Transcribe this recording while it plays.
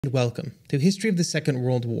Welcome to History of the Second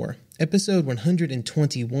World War, Episode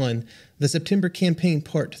 121, The September Campaign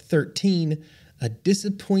Part 13, A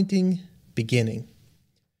Disappointing Beginning.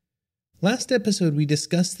 Last episode we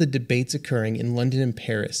discussed the debates occurring in London and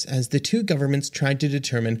Paris as the two governments tried to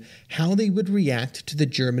determine how they would react to the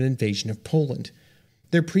German invasion of Poland.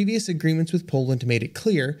 Their previous agreements with Poland made it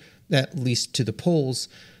clear, at least to the Poles,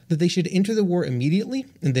 that they should enter the war immediately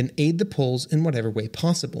and then aid the Poles in whatever way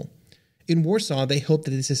possible. In Warsaw, they hoped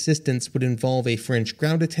that this assistance would involve a French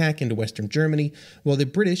ground attack into Western Germany, while the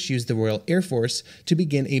British used the Royal Air Force to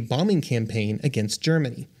begin a bombing campaign against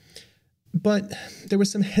Germany. But there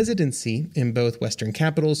was some hesitancy in both Western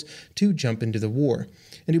capitals to jump into the war,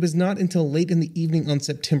 and it was not until late in the evening on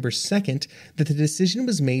September 2nd that the decision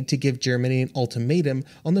was made to give Germany an ultimatum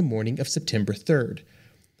on the morning of September 3rd.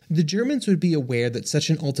 The Germans would be aware that such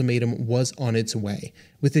an ultimatum was on its way,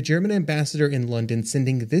 with the German ambassador in London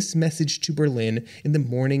sending this message to Berlin in the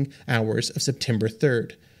morning hours of September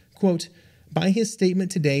 3rd. Quote, "By his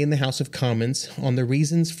statement today in the House of Commons on the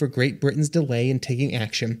reasons for Great Britain's delay in taking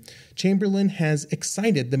action, Chamberlain has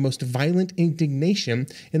excited the most violent indignation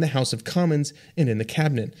in the House of Commons and in the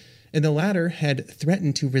Cabinet, and the latter had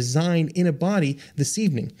threatened to resign in a body this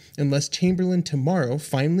evening unless Chamberlain tomorrow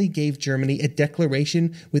finally gave Germany a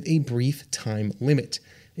declaration with a brief time limit."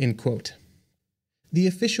 End quote. The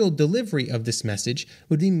official delivery of this message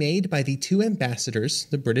would be made by the two ambassadors,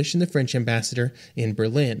 the British and the French ambassador, in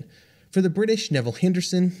Berlin. For the British, Neville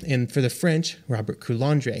Henderson, and for the French, Robert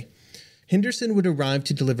Coulondre. Henderson would arrive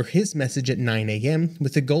to deliver his message at 9 a.m.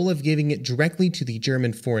 with the goal of giving it directly to the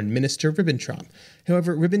German Foreign Minister Ribbentrop.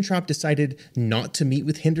 However, Ribbentrop decided not to meet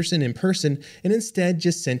with Henderson in person and instead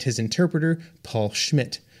just sent his interpreter, Paul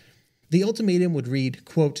Schmidt. The ultimatum would read,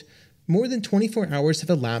 quote, "More than 24 hours have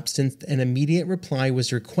elapsed since an immediate reply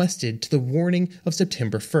was requested to the warning of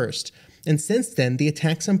September 1st, and since then the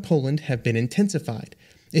attacks on Poland have been intensified.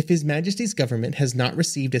 If His Majesty's government has not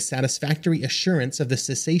received a satisfactory assurance of the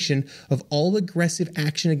cessation of all aggressive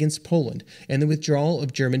action against Poland and the withdrawal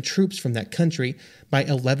of German troops from that country by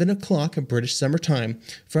 11 o'clock British summer time,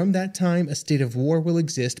 from that time a state of war will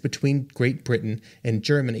exist between Great Britain and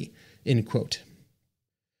Germany." End quote.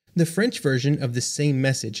 The French version of the same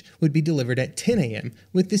message would be delivered at 10 a.m.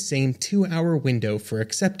 with the same 2-hour window for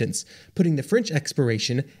acceptance, putting the French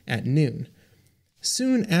expiration at noon.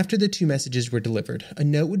 Soon after the two messages were delivered, a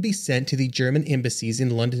note would be sent to the German embassies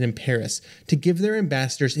in London and Paris to give their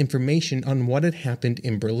ambassadors information on what had happened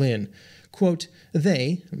in Berlin. Quote,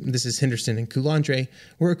 "They," this is Henderson and Coulondre,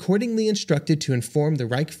 "were accordingly instructed to inform the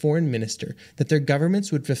Reich Foreign Minister that their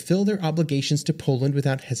governments would fulfill their obligations to Poland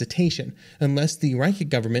without hesitation, unless the Reich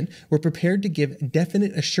government were prepared to give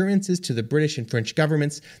definite assurances to the British and French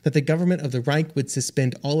governments that the government of the Reich would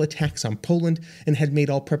suspend all attacks on Poland and had made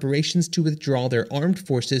all preparations to withdraw their armed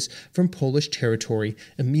forces from Polish territory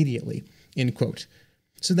immediately." End quote.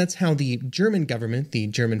 So that's how the German government, the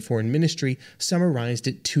German Foreign Ministry, summarized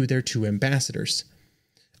it to their two ambassadors.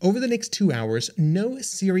 Over the next 2 hours, no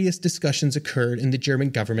serious discussions occurred in the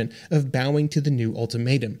German government of bowing to the new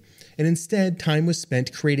ultimatum, and instead time was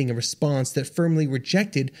spent creating a response that firmly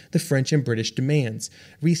rejected the French and British demands,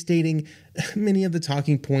 restating many of the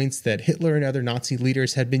talking points that Hitler and other Nazi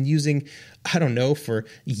leaders had been using, for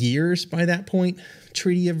years by that point.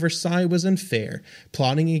 Treaty of Versailles was unfair,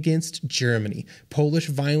 plotting against Germany, Polish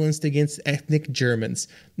violence against ethnic Germans,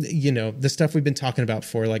 the stuff we've been talking about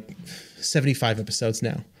for 75 episodes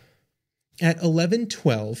now. At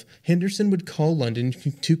 11:12, Henderson would call London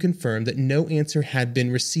to confirm that no answer had been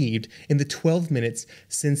received in the 12 minutes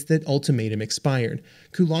since the ultimatum expired.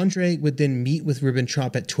 Coulondre would then meet with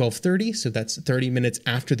Ribbentrop at 12:30, so that's 30 minutes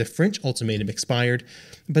after the French ultimatum expired,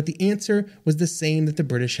 but the answer was the same that the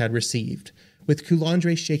British had received, with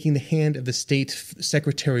Coulondre shaking the hand of the State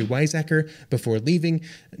Secretary Weizsäcker before leaving,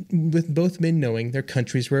 with both men knowing their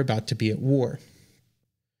countries were about to be at war.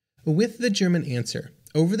 With the German answer,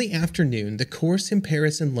 over the afternoon, the course in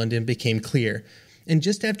Paris and London became clear, and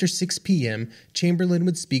just after 6 p.m., Chamberlain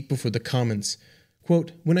would speak before the Commons.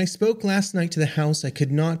 Quote, "When I spoke last night to the House, I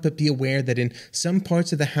could not but be aware that in some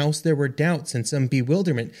parts of the House there were doubts and some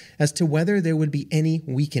bewilderment as to whether there would be any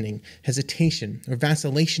weakening, hesitation, or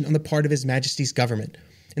vacillation on the part of His Majesty's government.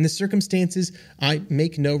 In the circumstances, I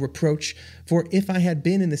make no reproach, for if I had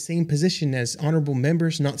been in the same position as honorable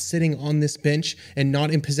members not sitting on this bench and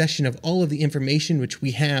not in possession of all of the information which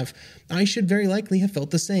we have, I should very likely have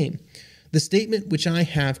felt the same. The statement which I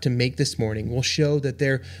have to make this morning will show that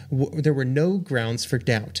there were no grounds for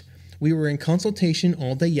doubt. We were in consultation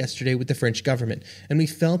all day yesterday with the French government, and we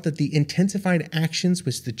felt that the intensified actions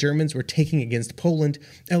which the Germans were taking against Poland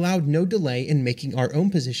allowed no delay in making our own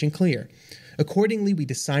position clear. Accordingly, we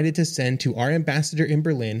decided to send to our ambassador in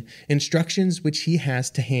Berlin instructions which he has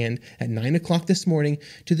to hand at 9 o'clock this morning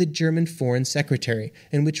to the German Foreign Secretary,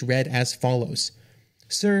 and which read as follows.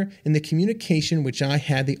 Sir, in the communication which I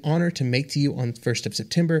had the honor to make to you on 1st of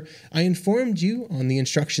September, I informed you, on the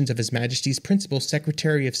instructions of His Majesty's Principal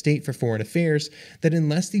Secretary of State for Foreign Affairs, that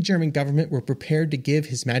unless the German government were prepared to give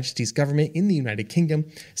His Majesty's government in the United Kingdom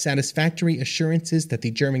satisfactory assurances that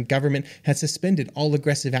the German government had suspended all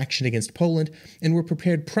aggressive action against Poland and were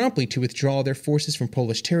prepared promptly to withdraw their forces from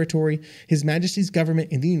Polish territory, His Majesty's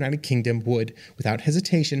government in the United Kingdom would, without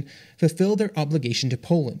hesitation, fulfill their obligation to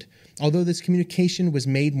Poland. Although this communication was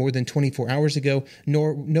made more than 24 hours ago,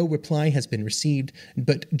 no reply has been received,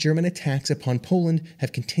 but German attacks upon Poland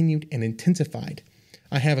have continued and intensified.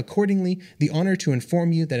 I have accordingly the honor to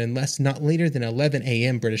inform you that unless not later than 11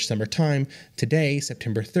 a.m. British Summer Time, today,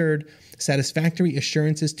 September 3rd, satisfactory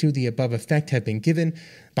assurances to the above effect have been given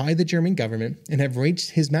by the German government and have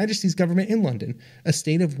reached His Majesty's government in London, a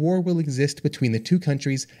state of war will exist between the two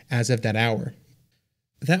countries as of that hour.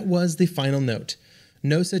 That was the final note.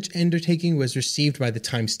 No such undertaking was received by the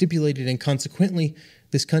time stipulated, and consequently,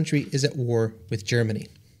 this country is at war with Germany.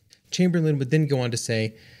 Chamberlain would then go on to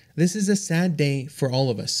say, This is a sad day for all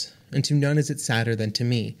of us, and to none is it sadder than to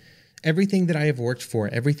me. Everything that I have worked for,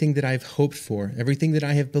 everything that I have hoped for, everything that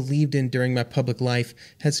I have believed in during my public life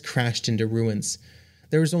has crashed into ruins.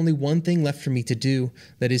 There is only one thing left for me to do,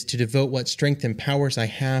 that is to devote what strength and powers I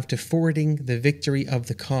have to forwarding the victory of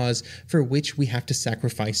the cause for which we have to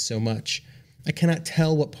sacrifice so much. I cannot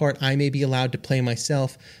tell what part I may be allowed to play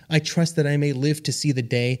myself. I trust that I may live to see the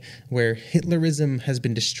day where Hitlerism has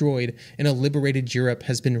been destroyed and a liberated Europe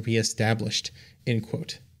has been reestablished." End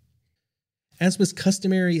quote. As was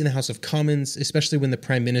customary in the House of Commons, especially when the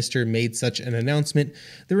Prime Minister made such an announcement,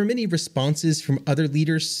 there were many responses from other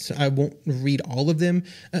leaders. I won't read all of them,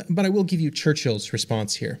 but I will give you Churchill's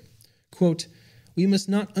response here. Quote, "We must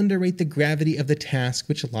not underrate the gravity of the task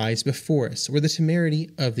which lies before us, or the temerity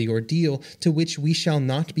of the ordeal to which we shall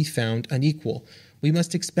not be found unequal. We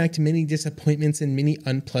must expect many disappointments and many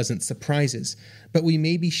unpleasant surprises, but we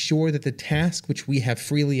may be sure that the task which we have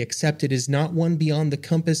freely accepted is not one beyond the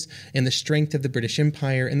compass and the strength of the British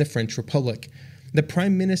Empire and the French Republic. The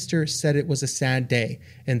Prime Minister said it was a sad day,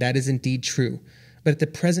 and that is indeed true. But at the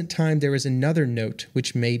present time there is another note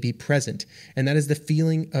which may be present, and that is the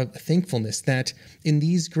feeling of thankfulness that, in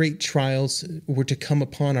these great trials were to come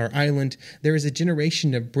upon our island, there is a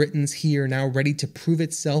generation of Britons here now ready to prove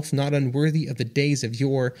itself not unworthy of the days of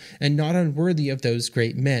yore, and not unworthy of those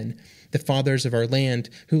great men, the fathers of our land,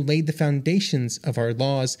 who laid the foundations of our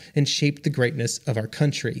laws and shaped the greatness of our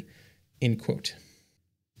country." End quote.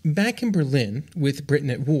 Back in Berlin, with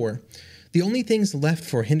Britain at war, the only things left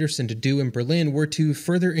for Henderson to do in Berlin were to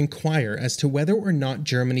further inquire as to whether or not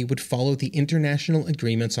Germany would follow the international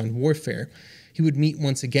agreements on warfare. He would meet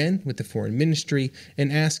once again with the Foreign Ministry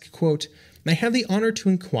and ask, quote, "I have the honor to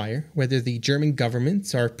inquire whether the German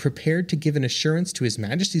governments are prepared to give an assurance to His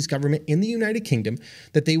Majesty's government in the United Kingdom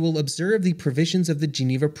that they will observe the provisions of the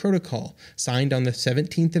Geneva Protocol, signed on the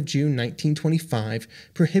 17th of June 1925,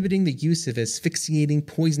 prohibiting the use of asphyxiating,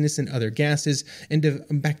 poisonous, and other gases, and of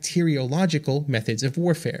bacteriological methods of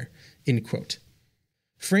warfare." End quote.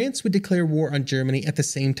 France would declare war on Germany at the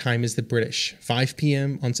same time as the British, 5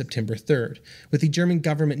 p.m. on September 3rd, with the German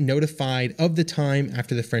government notified of the time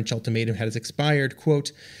after the French ultimatum had expired,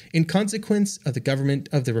 quote, "In consequence of the government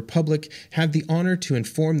of the Republic have the honor to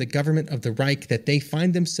inform the government of the Reich that they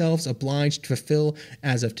find themselves obliged to fulfill,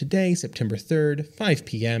 as of today, September 3rd, 5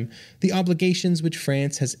 p.m., the obligations which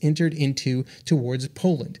France has entered into towards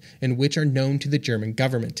Poland, and which are known to the German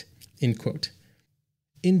government." End quote.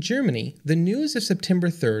 In Germany, the news of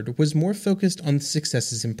September 3rd was more focused on the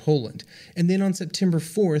successes in Poland, and then on September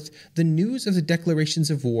 4th, the news of the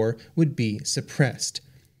declarations of war would be suppressed.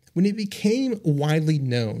 When it became widely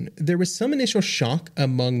known, there was some initial shock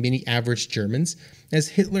among many average Germans, as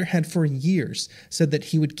Hitler had for years said that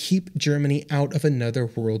he would keep Germany out of another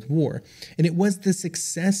world war. And it was the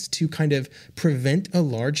success to kind of prevent a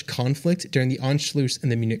large conflict during the Anschluss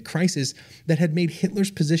and the Munich crisis that had made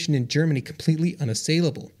Hitler's position in Germany completely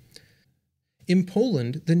unassailable. In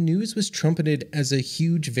Poland, the news was trumpeted as a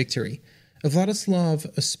huge victory.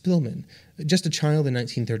 Vladislav Spilman, just a child in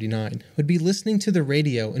 1939, would be listening to the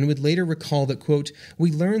radio and would later recall that, quote,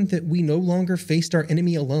 "We learned that we no longer faced our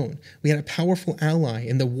enemy alone. We had a powerful ally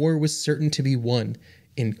and the war was certain to be won."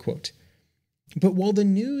 End quote. But while the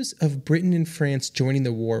news of Britain and France joining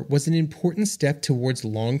the war was an important step towards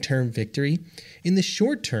long-term victory, in the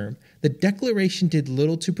short term, the declaration did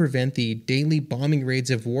little to prevent the daily bombing raids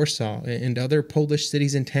of Warsaw and other Polish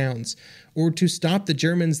cities and towns, or to stop the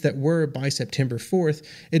Germans that were, by September 4th,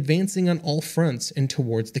 advancing on all fronts and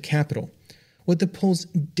towards the capital. What the Poles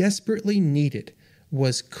desperately needed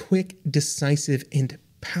was quick, decisive, and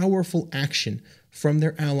powerful action from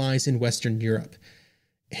their allies in Western Europe.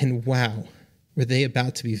 And wow, were they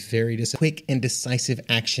about to be very quick and decisive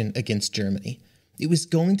action against Germany. It was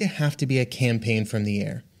going to have to be a campaign from the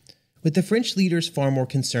air, with the French leaders far more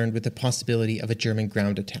concerned with the possibility of a German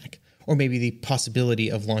ground attack, or maybe the possibility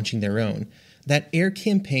of launching their own. That air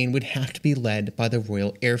campaign would have to be led by the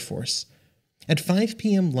Royal Air Force. At 5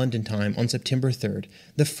 p.m. London time on September 3rd,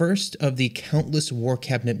 the first of the countless war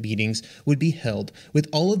cabinet meetings would be held with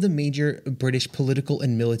all of the major British political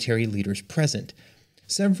and military leaders present.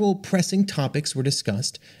 Several pressing topics were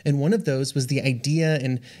discussed, and one of those was the idea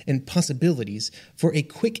and possibilities for a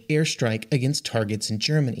quick airstrike against targets in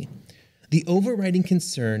Germany. The overriding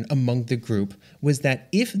concern among the group was that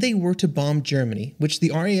if they were to bomb Germany, which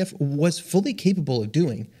the RAF was fully capable of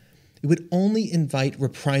doing, it would only invite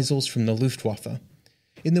reprisals from the Luftwaffe.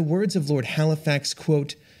 In the words of Lord Halifax,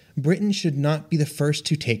 quote, "Britain should not be the first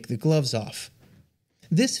to take the gloves off."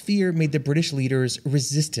 This fear made the British leaders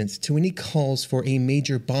resistant to any calls for a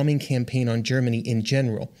major bombing campaign on Germany in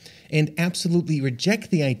general, and absolutely reject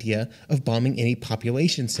the idea of bombing any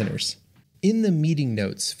population centers. In the meeting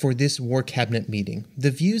notes for this war cabinet meeting,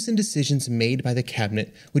 the views and decisions made by the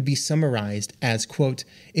cabinet would be summarized as, quote,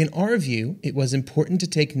 "In our view, it was important to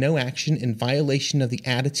take no action in violation of the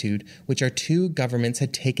attitude which our two governments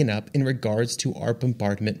had taken up in regards to our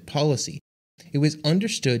bombardment policy. It was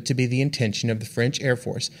understood to be the intention of the French Air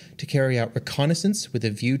Force to carry out reconnaissance with a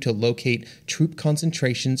view to locate troop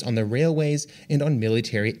concentrations on the railways and on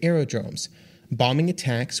military aerodromes. Bombing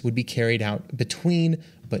attacks would be carried out between,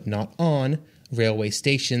 but not on, railway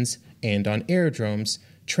stations and on aerodromes.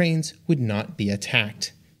 Trains would not be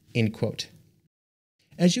attacked." End quote.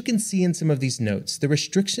 As you can see in some of these notes, the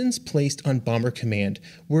restrictions placed on Bomber Command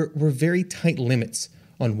were very tight limits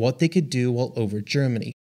on what they could do while over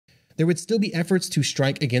Germany. There would still be efforts to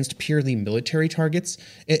strike against purely military targets,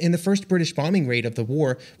 and the first British bombing raid of the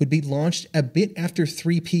war would be launched a bit after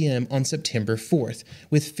 3 p.m. on September 4th,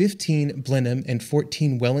 with 15 Blenheim and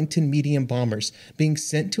 14 Wellington medium bombers being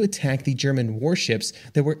sent to attack the German warships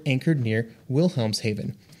that were anchored near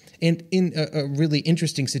Wilhelmshaven. And in a really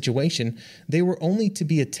interesting situation, they were only to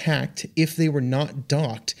be attacked if they were not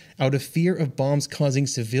docked out of fear of bombs causing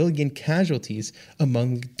civilian casualties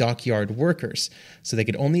among dockyard workers. So they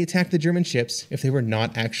could only attack the German ships if they were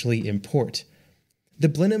not actually in port. The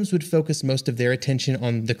Blenheims would focus most of their attention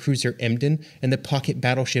on the cruiser Emden and the pocket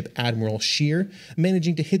battleship Admiral Scheer,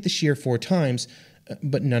 managing to hit the Scheer 4 times,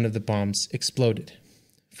 but none of the bombs exploded.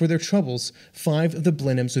 For their troubles, 5 of the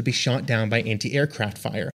Blenheims would be shot down by anti-aircraft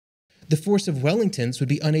fire. The force of Wellingtons would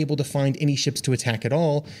be unable to find any ships to attack at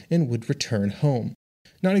all and would return home.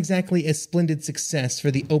 Not exactly a splendid success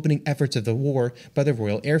for the opening efforts of the war by the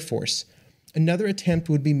Royal Air Force. Another attempt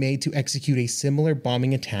would be made to execute a similar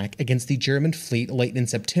bombing attack against the German fleet late in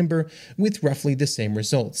September with roughly the same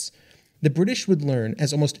results. The British would learn,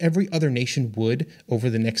 as almost every other nation would over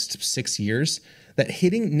the next 6 years, that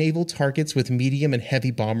hitting naval targets with medium and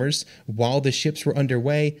heavy bombers while the ships were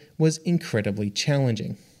underway was incredibly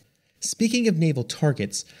challenging. Speaking of naval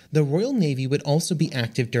targets, the Royal Navy would also be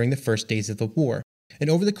active during the first days of the war, and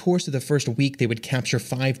over the course of the first week they would capture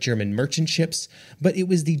 5 German merchant ships, but it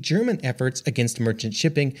was the German efforts against merchant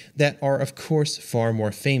shipping that are of course far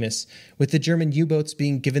more famous, with the German U-boats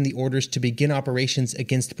being given the orders to begin operations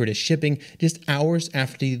against British shipping just hours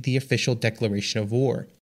after the official declaration of war.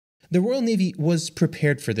 The Royal Navy was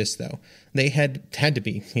prepared for this, though. They had to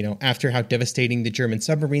be, after how devastating the German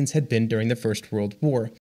submarines had been during the First World War.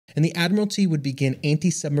 And the Admiralty would begin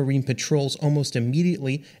anti-submarine patrols almost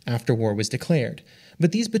immediately after war was declared.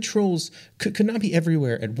 But these patrols could not be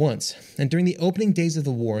everywhere at once, and during the opening days of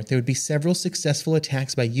the war, there would be several successful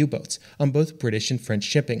attacks by U-boats on both British and French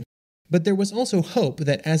shipping. But there was also hope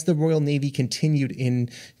that as the Royal Navy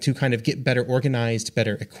continued to kind of get better organized,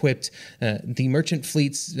 better equipped, the merchant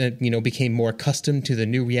fleets, became more accustomed to the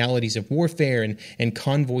new realities of warfare and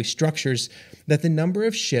convoy structures, that the number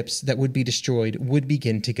of ships that would be destroyed would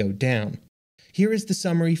begin to go down. Here is the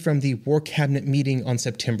summary from the War Cabinet meeting on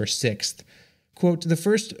September 6th. Quote, "The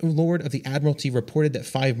First Lord of the Admiralty reported that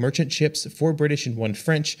 5 merchant ships, 4 British and 1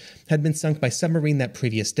 French, had been sunk by submarine that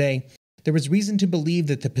previous day. There was reason to believe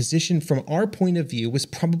that the position from our point of view was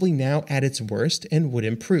probably now at its worst and would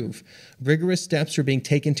improve. Rigorous steps were being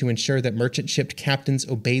taken to ensure that merchant ship captains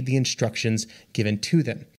obeyed the instructions given to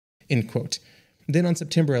them." End quote. Then on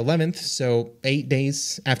September 11th, so 8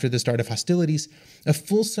 days after the start of hostilities, a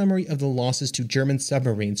full summary of the losses to German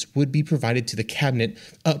submarines would be provided to the cabinet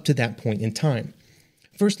up to that point in time.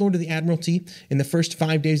 First Lord of the Admiralty, in the first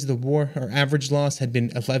 5 days of the war, our average loss had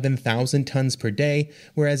been 11,000 tons per day,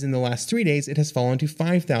 whereas in the last 3 days it has fallen to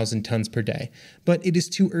 5,000 tons per day. But it is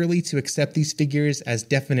too early to accept these figures as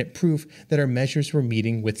definite proof that our measures were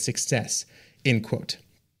meeting with success. End quote.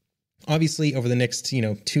 Obviously, over the next,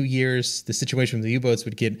 2 years, the situation with the U-boats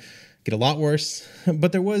would get a lot worse.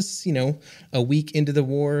 But there was, a week into the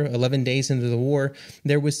war, 11 days into the war,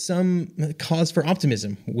 there was some cause for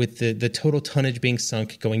optimism with the total tonnage being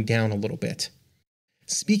sunk going down a little bit.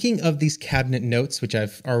 Speaking of these cabinet notes, which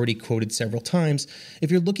I've already quoted several times, if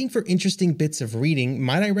you're looking for interesting bits of reading,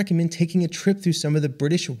 might I recommend taking a trip through some of the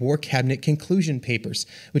British War Cabinet conclusion papers,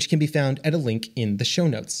 which can be found at a link in the show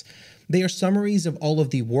notes. They are summaries of all of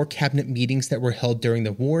the War Cabinet meetings that were held during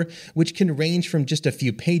the war, which can range from just a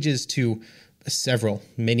few pages to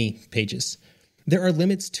many pages. There are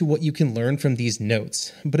limits to what you can learn from these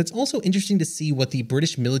notes, but it's also interesting to see what the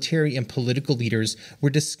British military and political leaders were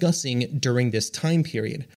discussing during this time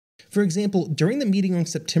period. For example, during the meeting on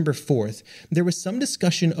September 4th, there was some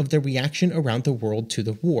discussion of the reaction around the world to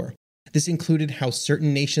the war. This included how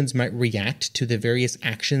certain nations might react to the various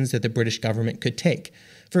actions that the British government could take.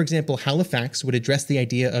 For example, Halifax would address the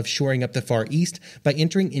idea of shoring up the Far East by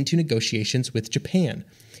entering into negotiations with Japan.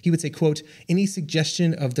 He would say, quote, "Any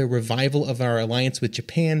suggestion of the revival of our alliance with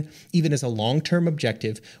Japan, even as a long-term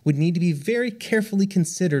objective, would need to be very carefully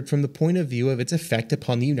considered from the point of view of its effect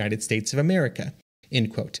upon the United States of America."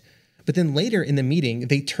 End quote. But then later in the meeting,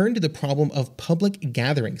 they turned to the problem of public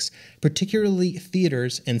gatherings, particularly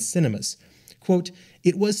theaters and cinemas. Quote,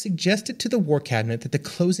 "It was suggested to the War Cabinet that the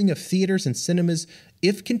closing of theaters and cinemas,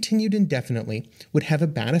 if continued indefinitely, would have a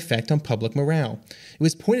bad effect on public morale. It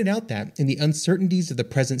was pointed out that, in the uncertainties of the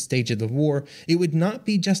present stage of the war, it would not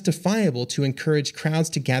be justifiable to encourage crowds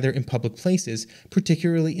to gather in public places,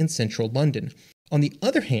 particularly in central London. On the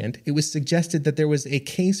other hand, it was suggested that there was a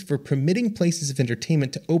case for permitting places of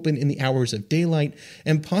entertainment to open in the hours of daylight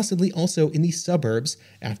and possibly also in the suburbs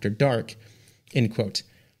after dark." End quote.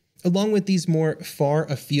 Along with these more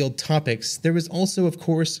far-afield topics, there was also, of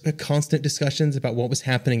course, constant discussions about what was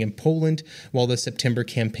happening in Poland while the September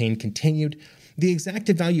campaign continued. The exact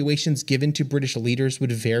evaluations given to British leaders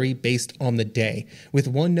would vary based on the day, with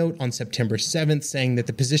one note on September 7th saying that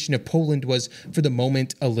the position of Poland was, for the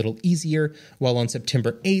moment, a little easier, while on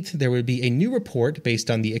September 8th there would be a new report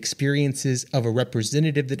based on the experiences of a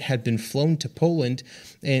representative that had been flown to Poland,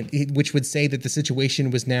 which would say that the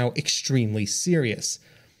situation was now extremely serious.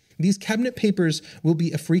 These cabinet papers will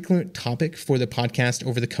be a frequent topic for the podcast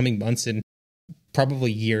over the coming months and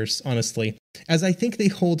probably years, honestly, as I think they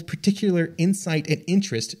hold particular insight and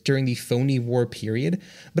interest during the phony war period,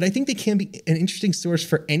 but I think they can be an interesting source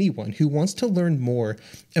for anyone who wants to learn more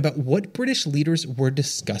about what British leaders were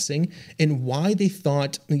discussing and why they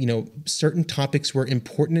thought, certain topics were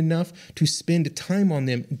important enough to spend time on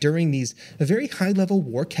them during these very high-level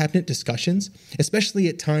war cabinet discussions, especially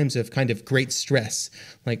at times of kind of great stress,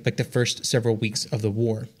 like the first several weeks of the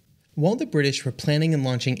war. While the British were planning and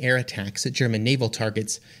launching air attacks at German naval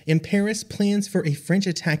targets, in Paris, plans for a French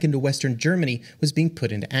attack into Western Germany was being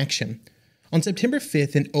put into action. On September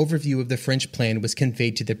 5th, an overview of the French plan was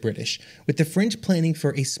conveyed to the British, with the French planning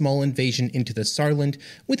for a small invasion into the Saarland,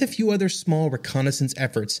 with a few other small reconnaissance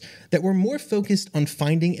efforts that were more focused on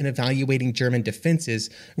finding and evaluating German defenses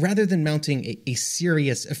rather than mounting a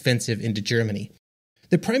serious offensive into Germany.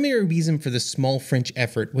 The primary reason for the small French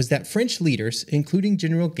effort was that French leaders, including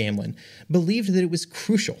General Gamelin, believed that it was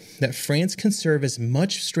crucial that France conserve as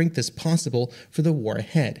much strength as possible for the war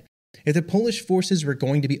ahead. If the Polish forces were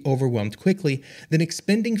going to be overwhelmed quickly, then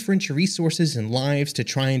expending French resources and lives to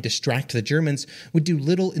try and distract the Germans would do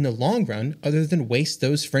little in the long run other than waste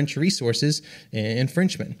those French resources and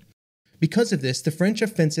Frenchmen. Because of this, the French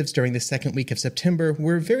offensives during the second week of September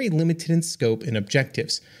were very limited in scope and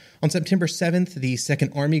objectives. On September 7th, the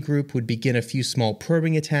 2nd Army Group would begin a few small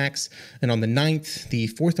probing attacks, and on the 9th, the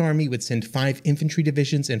 4th Army would send 5 infantry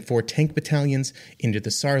divisions and 4 tank battalions into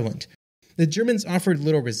the Saarland. The Germans offered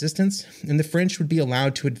little resistance, and the French would be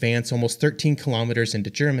allowed to advance almost 13 kilometers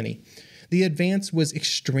into Germany. The advance was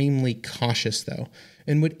extremely cautious, though,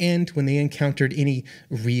 and would end when they encountered any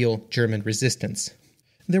real German resistance.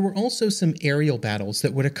 There were also some aerial battles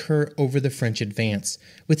that would occur over the French advance,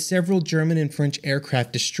 with several German and French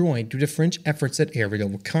aircraft destroyed due to French efforts at aerial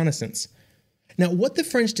reconnaissance. Now, what the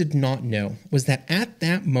French did not know was that at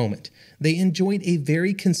that moment, they enjoyed a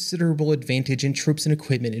very considerable advantage in troops and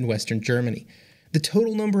equipment in Western Germany. The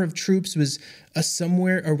total number of troops was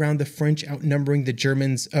somewhere around the French outnumbering the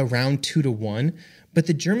Germans around 2-1, but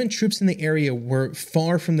the German troops in the area were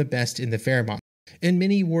far from the best in the Wehrmacht, and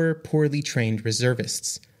many were poorly trained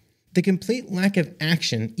reservists. The complete lack of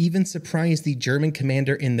action even surprised the German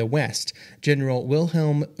commander in the West, General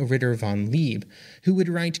Wilhelm Ritter von Leeb, who would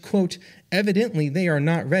write, quote, "Evidently they are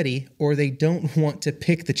not ready, or they don't want to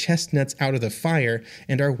pick the chestnuts out of the fire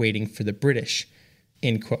and are waiting for the British,"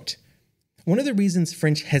 end quote. One of the reasons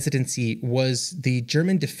French hesitancy was the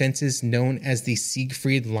German defenses known as the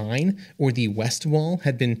Siegfried Line, or the West Wall,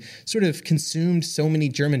 had been sort of consumed so many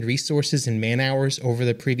German resources and man-hours over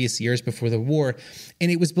the previous years before the war, and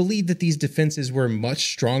it was believed that these defenses were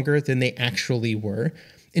much stronger than they actually were.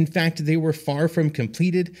 In fact, they were far from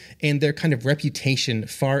completed, and their kind of reputation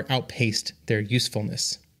far outpaced their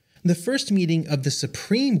usefulness. The first meeting of the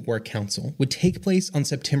Supreme War Council would take place on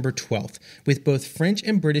September 12th, with both French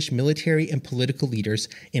and British military and political leaders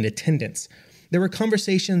in attendance. There were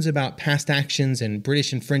conversations about past actions and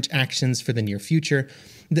British and French actions for the near future.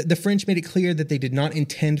 The French made it clear that they did not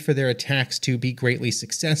intend for their attacks to be greatly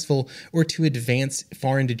successful or to advance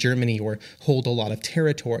far into Germany or hold a lot of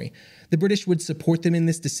territory. The British would support them in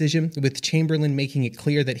this decision, with Chamberlain making it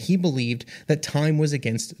clear that he believed that time was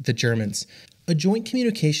against the Germans. A joint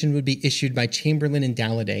communication would be issued by Chamberlain and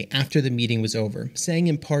Daladier after the meeting was over, saying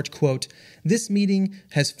in part, quote, "This meeting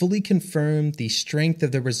has fully confirmed the strength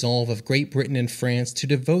of the resolve of Great Britain and France to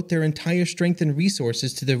devote their entire strength and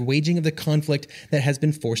resources to the waging of the conflict that has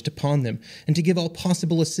been forced upon them, and to give all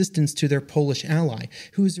possible assistance to their Polish ally,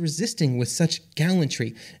 who is resisting with such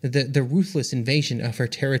gallantry the ruthless invasion of her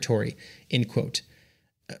territory," end quote.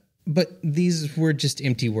 But these were just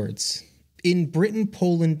empty words. In Britain,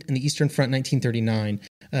 Poland, and the Eastern Front 1939,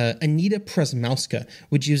 Anita Przemyska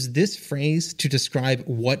would use this phrase to describe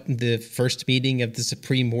what the first meeting of the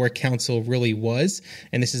Supreme War Council really was,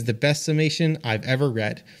 and this is the best summation I've ever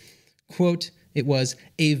read. Quote, "It was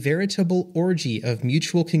a veritable orgy of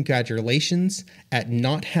mutual congratulations at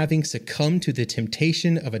not having succumbed to the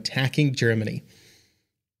temptation of attacking Germany,"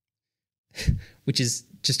 which is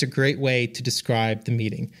just a great way to describe the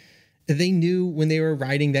meeting. They knew when they were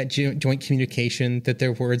writing that joint communication that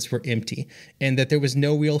their words were empty and that there was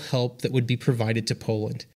no real help that would be provided to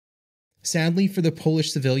Poland. Sadly for the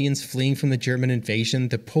Polish civilians fleeing from the German invasion,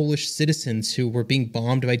 the Polish citizens who were being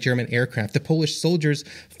bombed by German aircraft, the Polish soldiers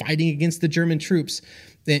fighting against the German troops,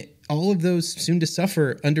 all of those soon to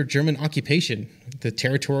suffer under German occupation, the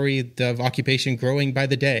territory of occupation growing by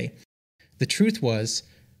the day. The truth was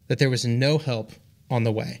that there was no help on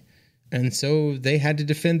the way. And so they had to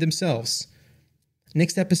defend themselves.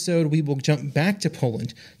 Next episode, we will jump back to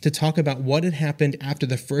Poland to talk about what had happened after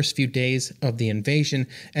the first few days of the invasion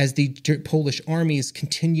as the Polish armies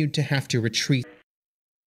continued to have to retreat.